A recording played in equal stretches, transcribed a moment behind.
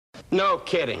No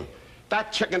kidding.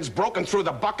 That chicken's broken through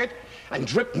the bucket and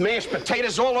dripped mashed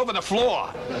potatoes all over the floor.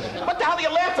 What the hell are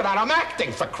you laughing at? I'm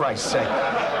acting, for Christ's sake.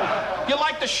 You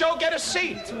like the show? Get a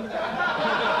seat.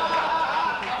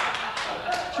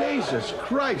 Jesus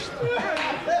Christ.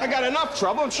 I got enough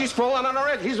trouble and she's falling on her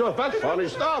head. That's funny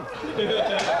stuff.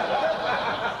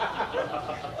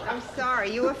 I'm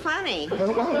sorry, you were funny.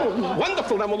 Well,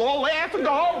 wonderful, then we'll all laugh and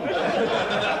go home.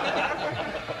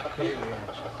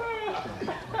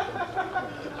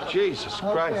 Jesus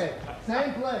Christ. Okay,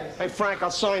 same place. Hey, Frank, I'll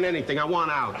sign anything. I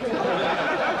want out.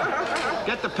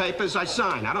 Get the papers, I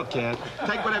sign. I don't care.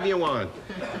 Take whatever you want.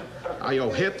 I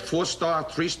owe Hip, 4-star,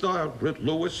 3-star, Britt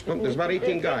Lewis. There's about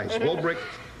 18 guys. Wolbrick,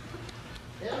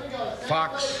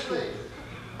 Fox,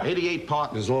 88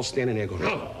 partners all standing there going,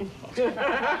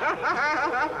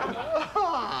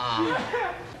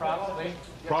 Probably.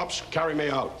 Props, carry me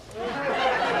out.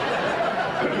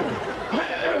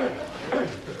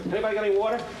 Anybody got any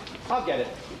water? I'll get it.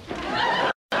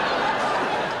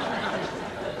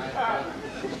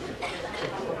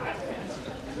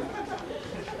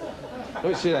 Let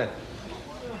me see that.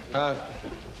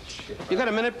 You got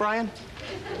a minute, Brian?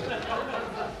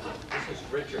 This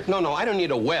is Richard. No, I don't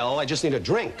need a well. I just need a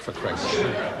drink, for Christ's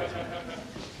sake.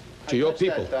 To your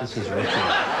people. This is Richard.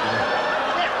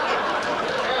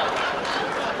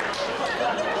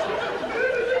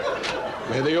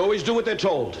 May they always do what they're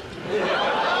told.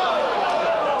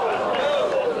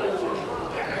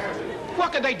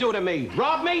 What could they do to me?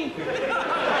 Rob me?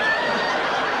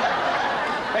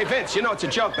 Hey, Vince, you know it's a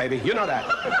joke, baby. You know that.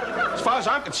 As far as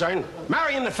I'm concerned,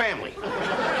 marry in the family.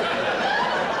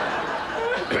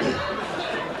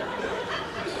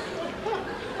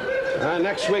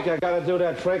 Next week, I gotta do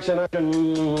that Frank Sinatra.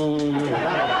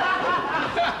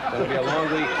 Gonna be a long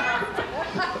week.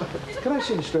 Can I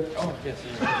see the strip? Oh, yes.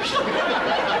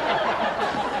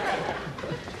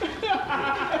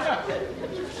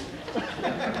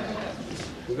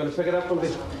 We're gonna pick it up from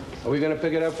big. Are we gonna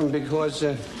pick it up from because?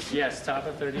 Yes, top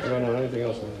of 30. No, anything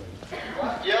else?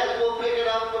 Yes, we'll pick it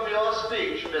up from your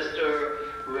speech, Mr.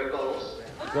 Rickles.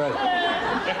 Good.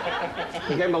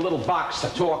 We gave him a little box to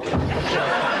talk in.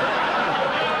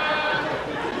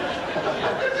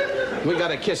 We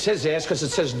gotta kiss his ass because it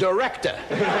says director.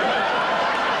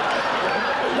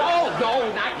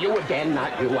 No, not you again,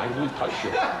 not you. I won't touch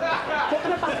you.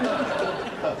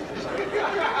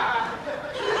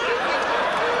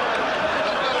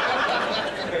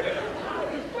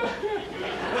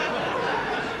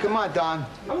 Come on, Don.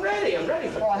 I'm ready.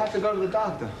 Oh, I have to go to the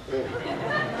doctor.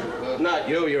 Not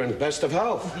you, you're in best of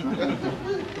health.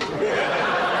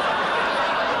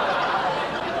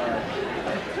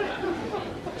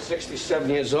 67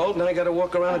 years old, now I gotta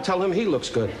walk around and tell him he looks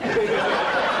good.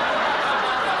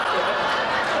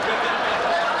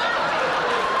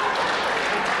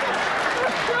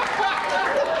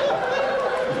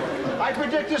 I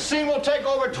predict this scene will take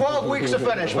over 12 weeks to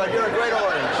finish, but you're a great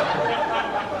audience.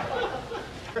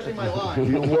 My line.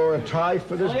 You wore a tie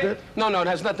for this bit? No, it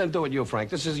has nothing to do with you, Frank.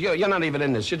 This is you're not even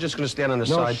in this. You're just gonna stand on the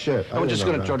No side. shit. I I'm didn't just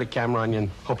know gonna that. throw the camera on you and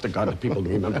hope to God that people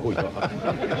remember who you are.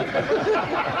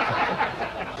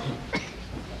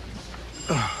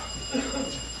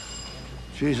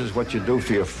 Jesus, what you do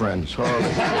for your friends. Holy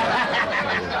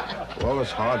all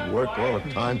this hard work, all the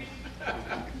time.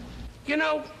 You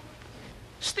know,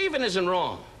 Stephen isn't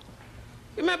wrong.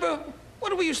 Remember, what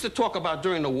did we used to talk about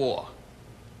during the war?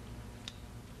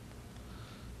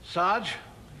 Sarge,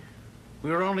 we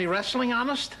were only wrestling,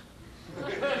 honest?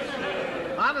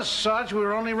 Honest, Sarge, we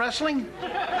were only wrestling?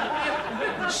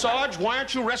 Sarge, why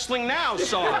aren't you wrestling now,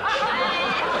 Sarge?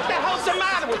 What the hell's the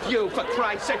matter with you, for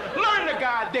Christ's sake? Learn the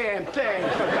goddamn thing,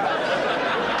 for God's sake.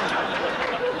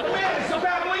 Man, it's a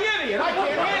babbling idiot. I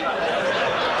can't handle it.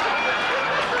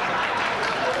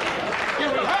 You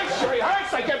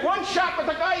rehearse. I get one shot with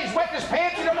the guy, he's wetting his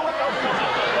pants, you don't know what the...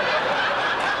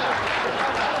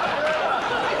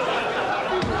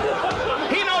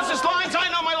 He knows his lines, I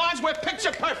know my lines, we're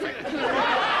picture perfect.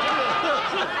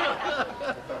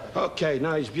 Okay,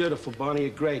 now he's beautiful, Bonnie,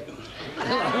 you're great.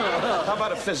 How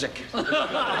about a physic? Now,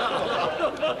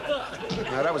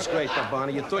 that was great, though,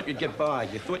 Bonnie. You thought you'd get by.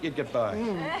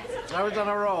 I was on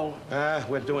a roll.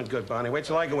 We're doing good, Bonnie. Wait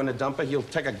till I go in the dumper. He'll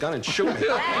take a gun and shoot me.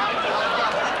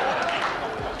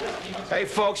 Hey,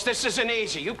 folks, this isn't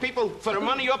easy. You people, for the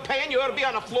money you're paying, you ought to be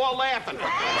on the floor laughing.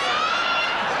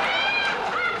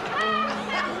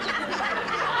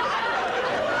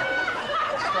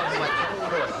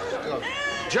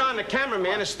 John, the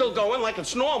cameraman, is still going like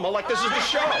it's normal, like this is the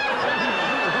show.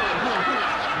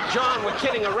 John, we're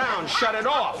kidding around. Shut it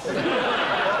off.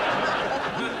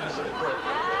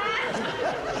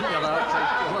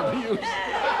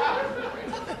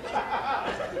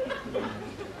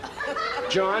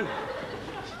 John,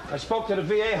 I spoke to the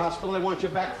VA hospital. They want you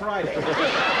back Friday. I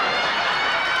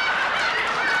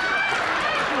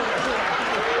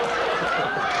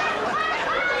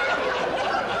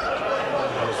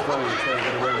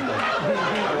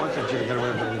wanted you to get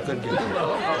away with it. You couldn't get away with it.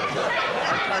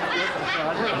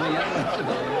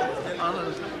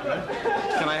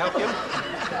 Can I help you?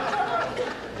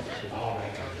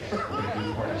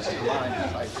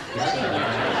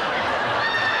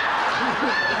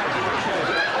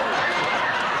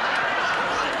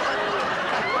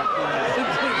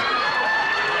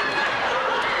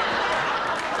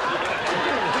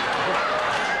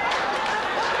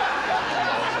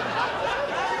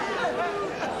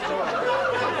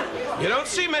 You don't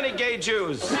see many gay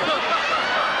Jews.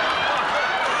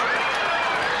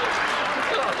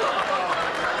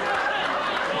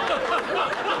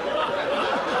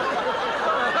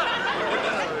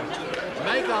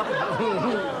 Makeup.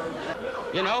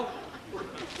 You know,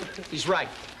 he's right.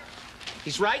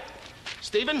 He's right.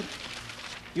 Stephen,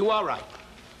 you are right.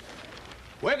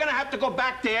 We're gonna have to go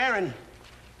back there and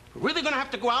we're really gonna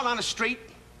have to go out on the street.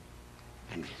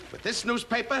 And with this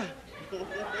newspaper,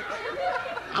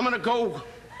 I'm gonna go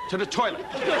to the toilet.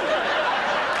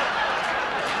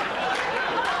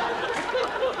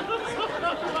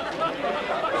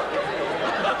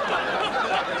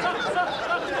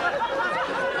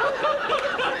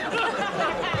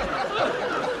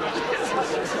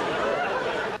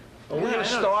 Are we gonna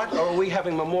start, or are we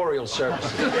having memorial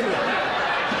services?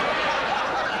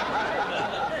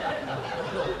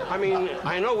 I mean,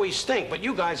 I know we stink, but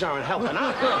you guys aren't helping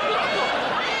out.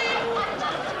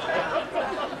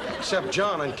 Except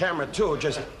John on camera, too,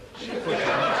 just...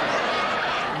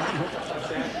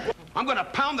 I'm gonna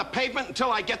pound the pavement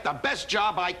until I get the best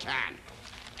job I can.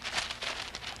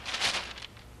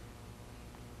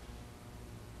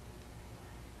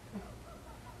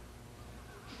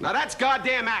 Now that's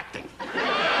goddamn acting.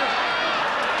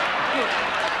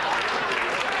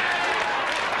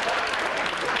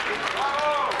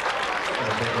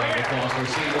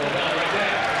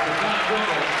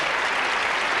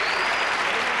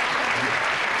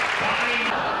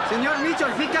 Señor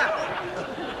Mitchell, fica.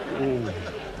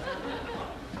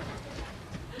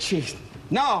 Jeez.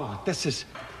 No, this is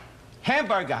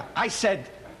hamburger. I said,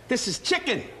 this is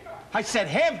chicken. I said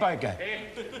hamburger.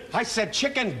 I said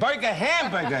chicken, burger,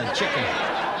 hamburger, chicken.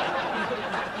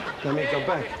 Let me go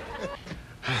back.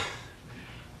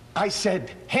 I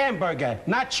said hamburger,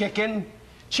 not chicken.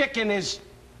 Chicken is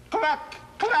cluck,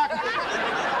 cluck.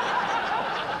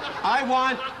 I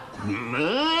want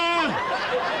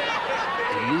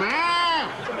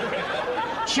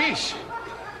Jeez.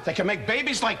 They can make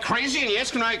babies like crazy and you're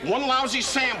asking to make one lousy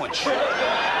sandwich.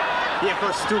 Viejo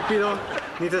estúpido.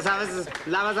 Ni te sabes,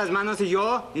 lavas las manos y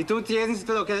yo, y tú tienes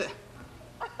lo que...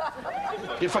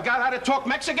 You forgot how to talk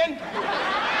Mexican?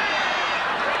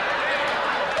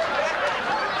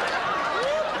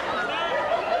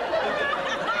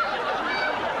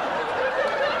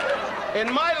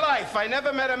 In my life, I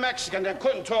never met a Mexican that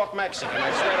couldn't talk Mexican,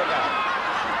 I swear to God.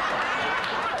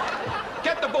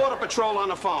 Get the Border Patrol on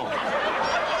the phone.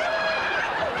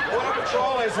 Border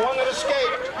Patrol is one that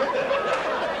escaped.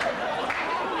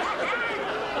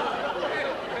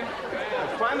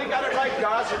 I finally got it right,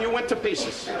 Gaz, and you went to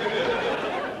pieces.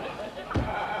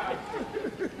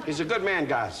 He's a good man,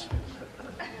 Gaz.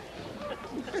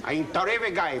 I'm a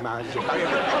terrific guy, man.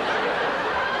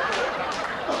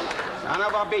 Son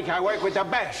of a bitch, I work with the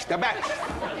best, the best.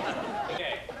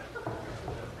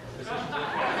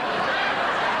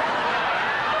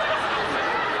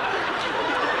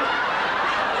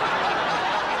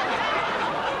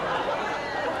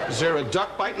 Is there a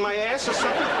duck biting my ass or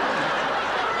something?